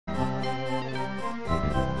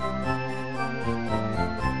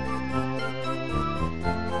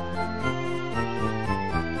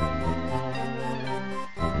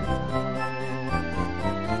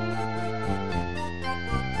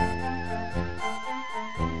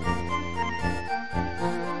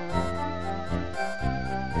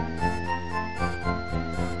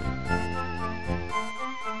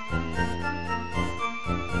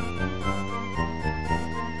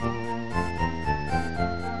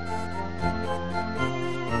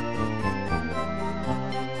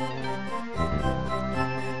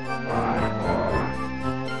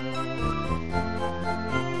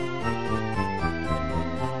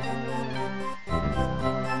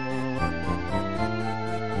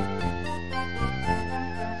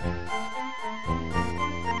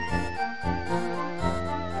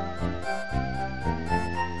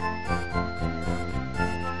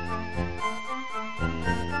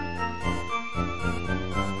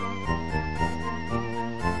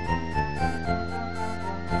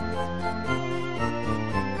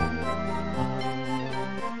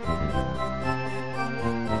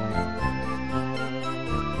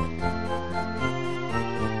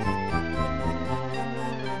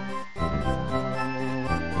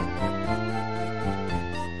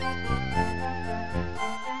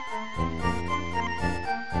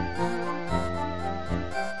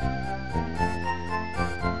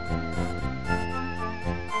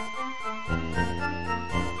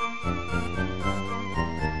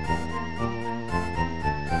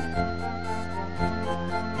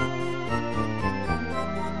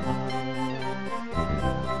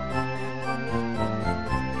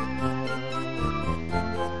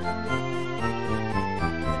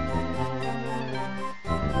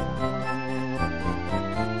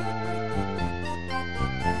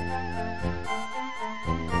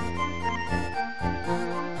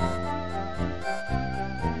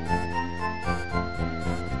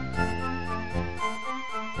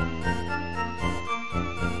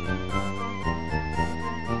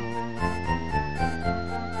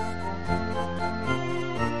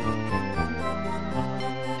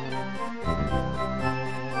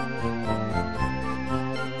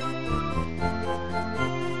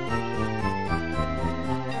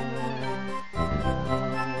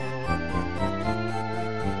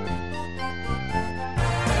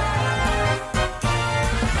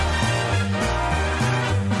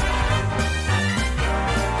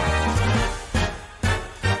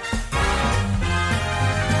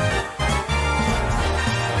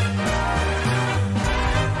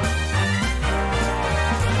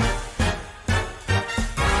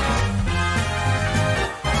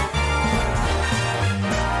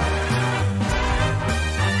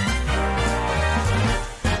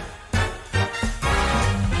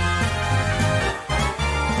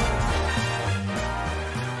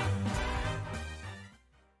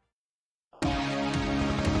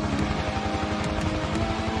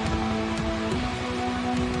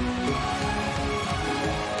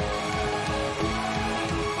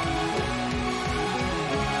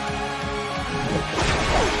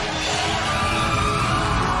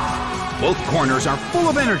Both corners are full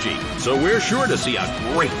of energy, so we're sure to see a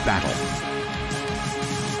great battle.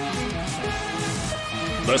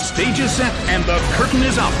 The stage is set and the curtain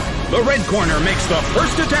is up. The red corner makes the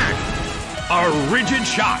first attack. A rigid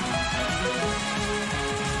shot.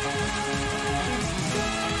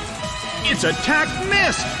 Its attack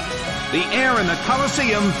missed. The air in the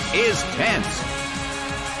Colosseum is tense.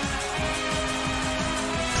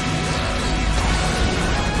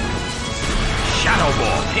 Shadow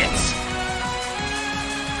Ball hits.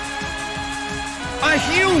 A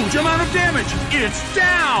huge amount of damage. It's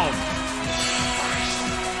down.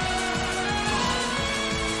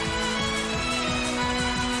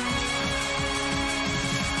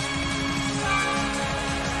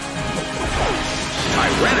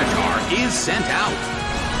 Tyranitar is sent out.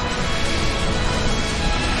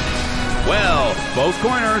 Well, both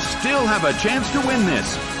corners still have a chance to win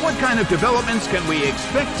this. What kind of developments can we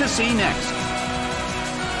expect to see next?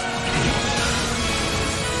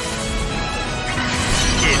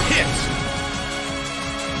 It hits.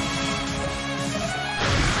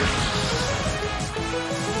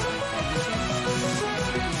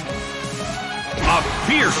 A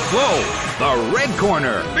fierce blow. The red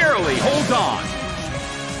corner barely holds on.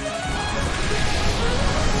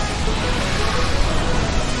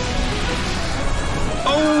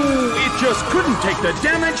 Oh, it just couldn't take the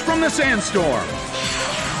damage from the sandstorm.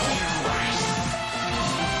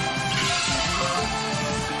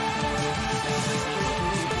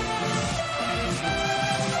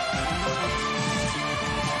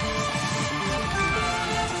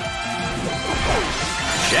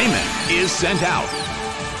 Shaymin is sent out.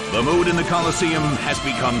 The mood in the Colosseum has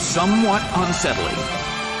become somewhat unsettling.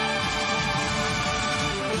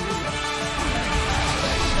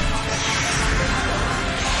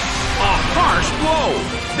 A harsh blow!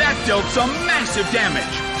 That dealt some massive damage.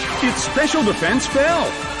 Its special defense fell.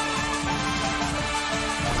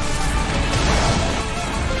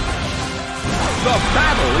 The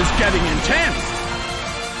battle is getting intense.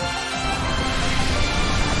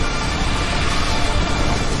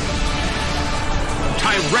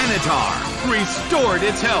 Tyranitar restored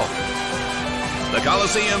its health. The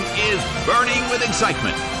Colosseum is burning with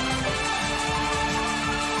excitement.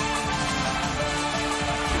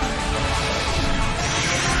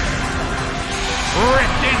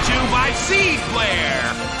 Ripped into by Seed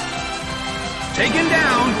Flare. Taken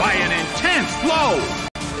down by an intense blow.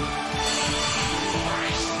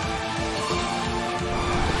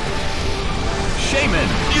 Shaymin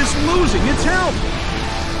is losing its health.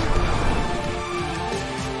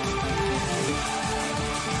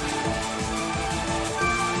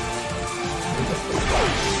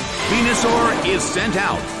 Venusaur is sent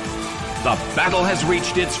out. The battle has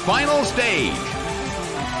reached its final stage.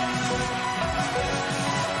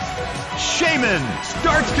 Shaymin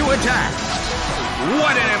starts to attack.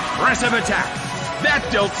 What an impressive attack! That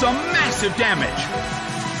dealt some massive damage.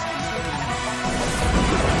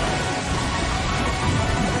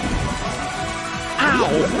 Ow!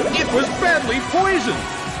 It was badly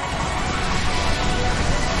poisoned.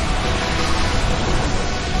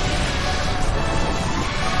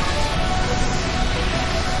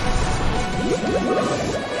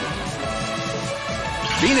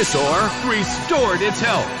 Venusaur restored its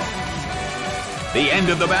health. The end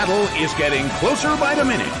of the battle is getting closer by the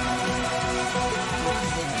minute.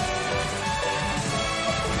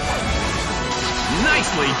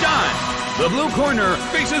 Nicely done! The blue corner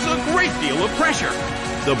faces a great deal of pressure.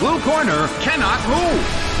 The blue corner cannot move.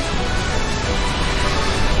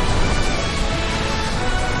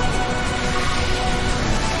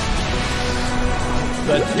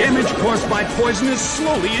 The damage caused by poison is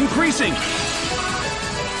slowly increasing.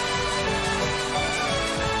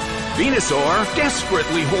 Venusaur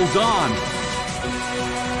desperately holds on.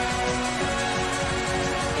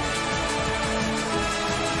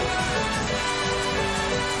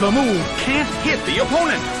 The move can't hit the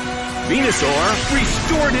opponent. Venusaur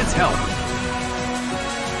restored its health.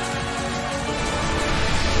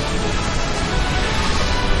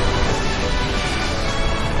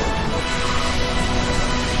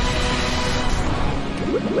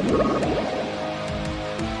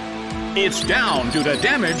 It's down due to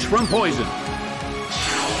damage from poison.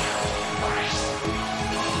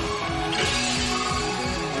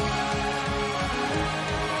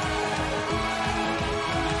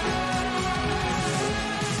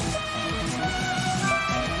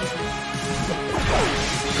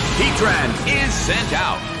 Heatran is sent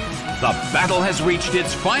out. The battle has reached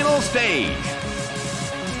its final stage.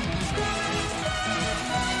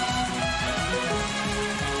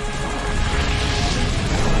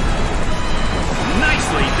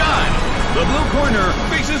 Nicely done! The blue corner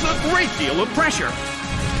faces a great deal of pressure.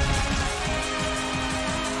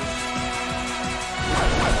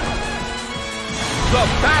 The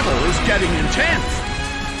battle is getting intense.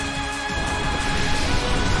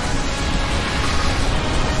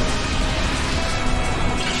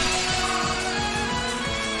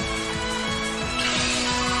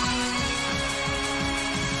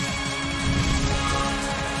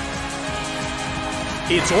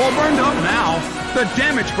 It's all burned up now. The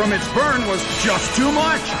damage from its burn was just too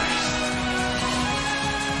much.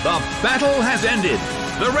 The battle has ended.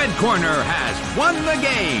 The red corner has won the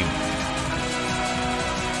game.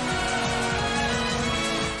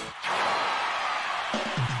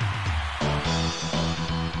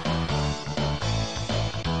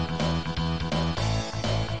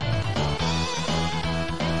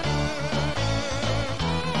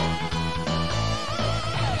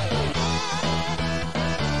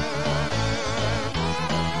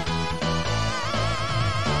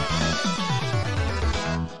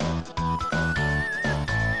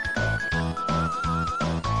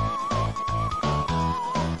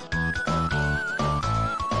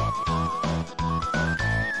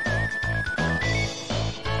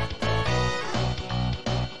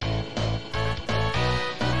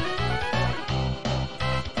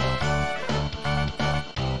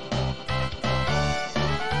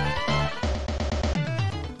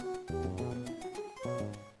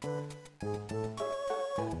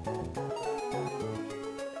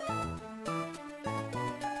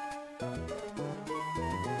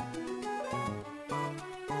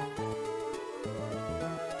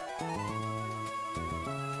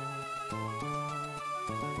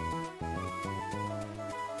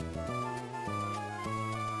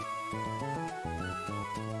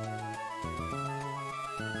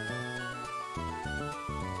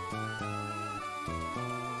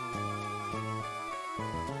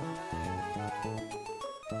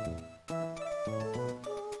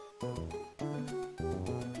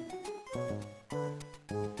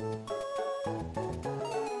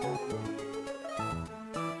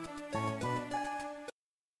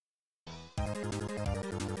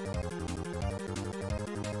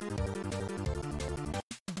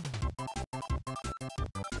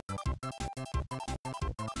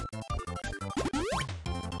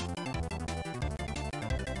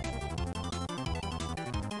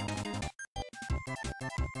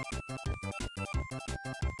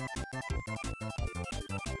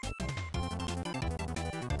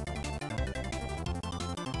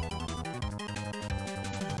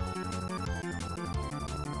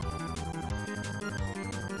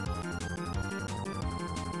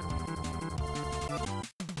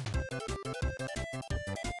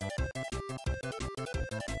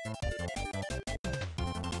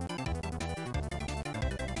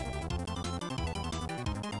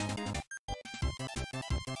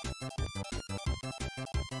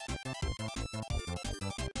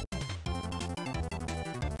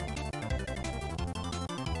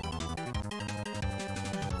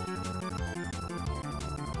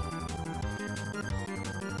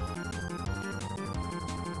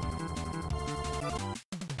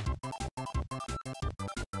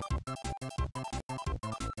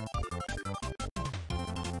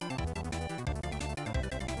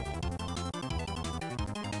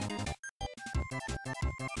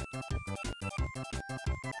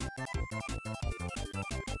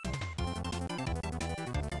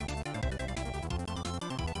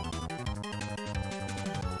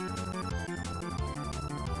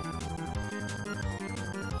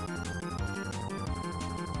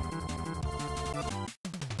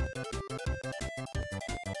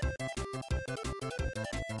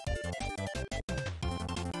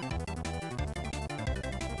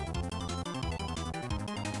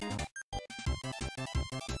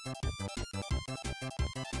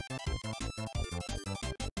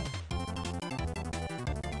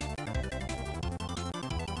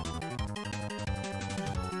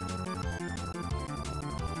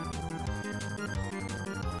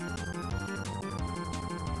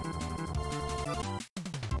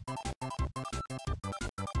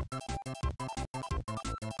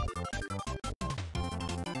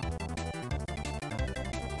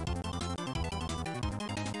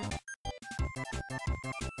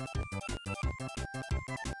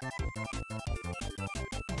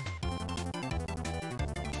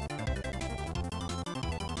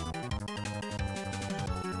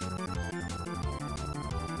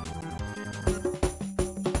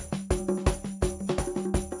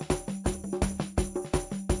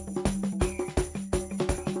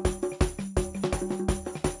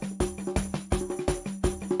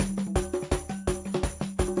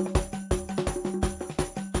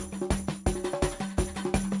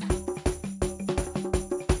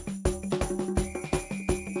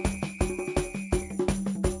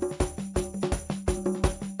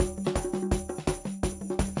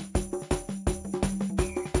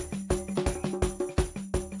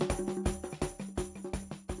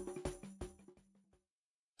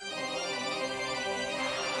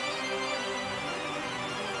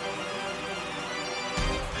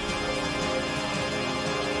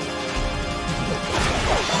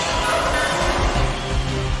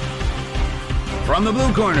 From the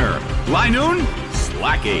blue corner, Linoone,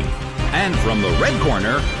 Slaking. And from the red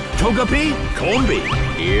corner, Togepi, Combee.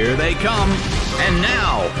 Here they come. And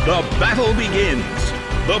now, the battle begins.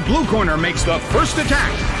 The blue corner makes the first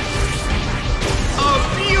attack.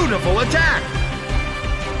 A beautiful attack!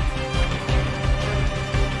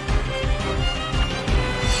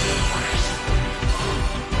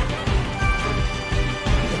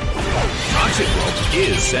 Toxicroak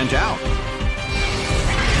is sent out.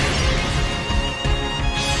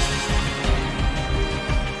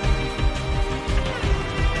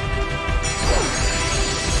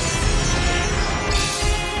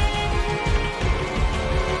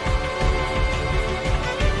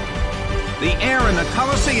 The air in the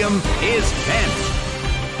Colosseum is tense.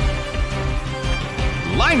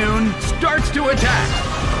 Linoone starts to attack.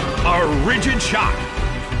 A rigid shot.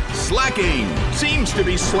 Slaking seems to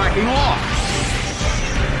be slacking off.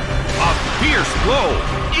 A fierce blow.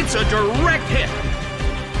 It's a direct hit.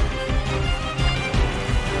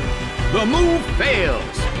 The move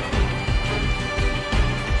fails.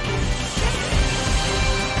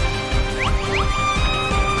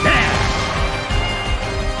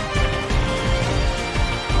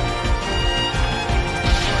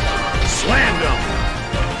 Slammed him.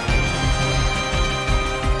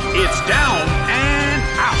 It's down and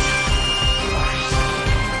out.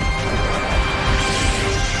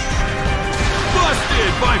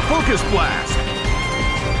 Busted by Focus Blast.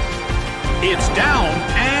 It's down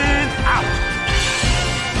and out.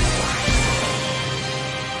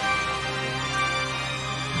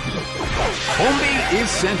 Combee is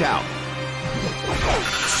sent out.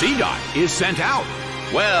 Seedot is sent out.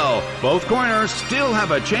 Well, both corners still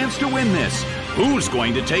have a chance to win this. Who's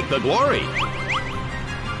going to take the glory?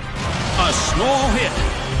 A small hit.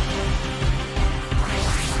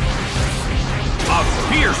 A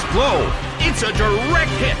fierce blow. It's a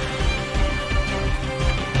direct hit.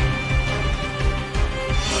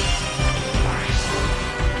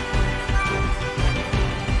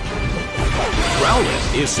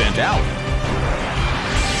 Growlithe is sent out.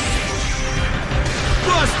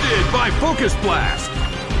 Busted by Focus Blast.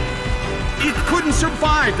 It couldn't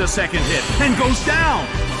survive the second hit and goes down.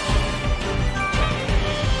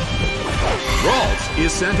 Ralts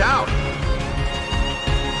is sent out.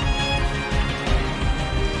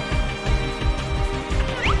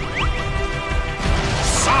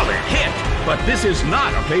 Solid hit, but this is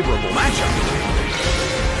not a favorable matchup.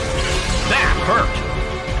 That hurt.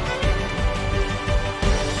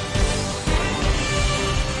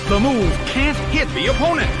 The move can't hit the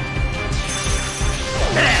opponent.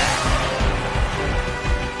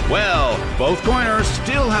 Well, both corners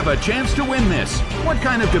still have a chance to win this. What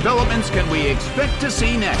kind of developments can we expect to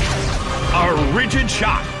see next? A rigid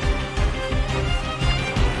shot.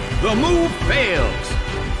 The move fails.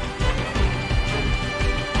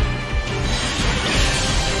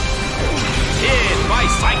 Hit by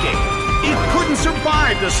Psychic. It couldn't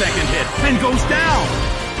survive the second hit and goes down.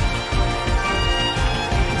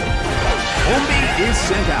 Combee is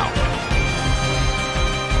sent out.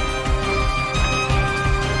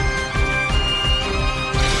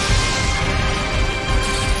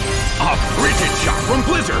 A frigid shot from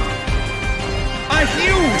Blizzard. A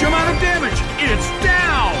huge amount of damage. It's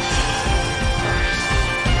down.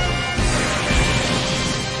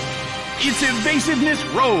 Its evasiveness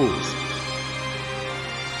rose.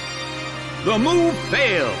 The move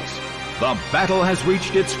fails. The battle has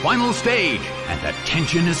reached its final stage, and the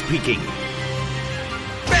tension is peaking.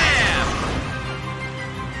 Bam!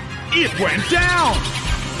 It went down!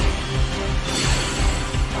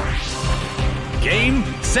 Game,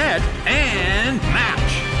 set, and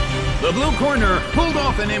match. The blue corner pulled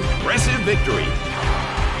off an impressive victory.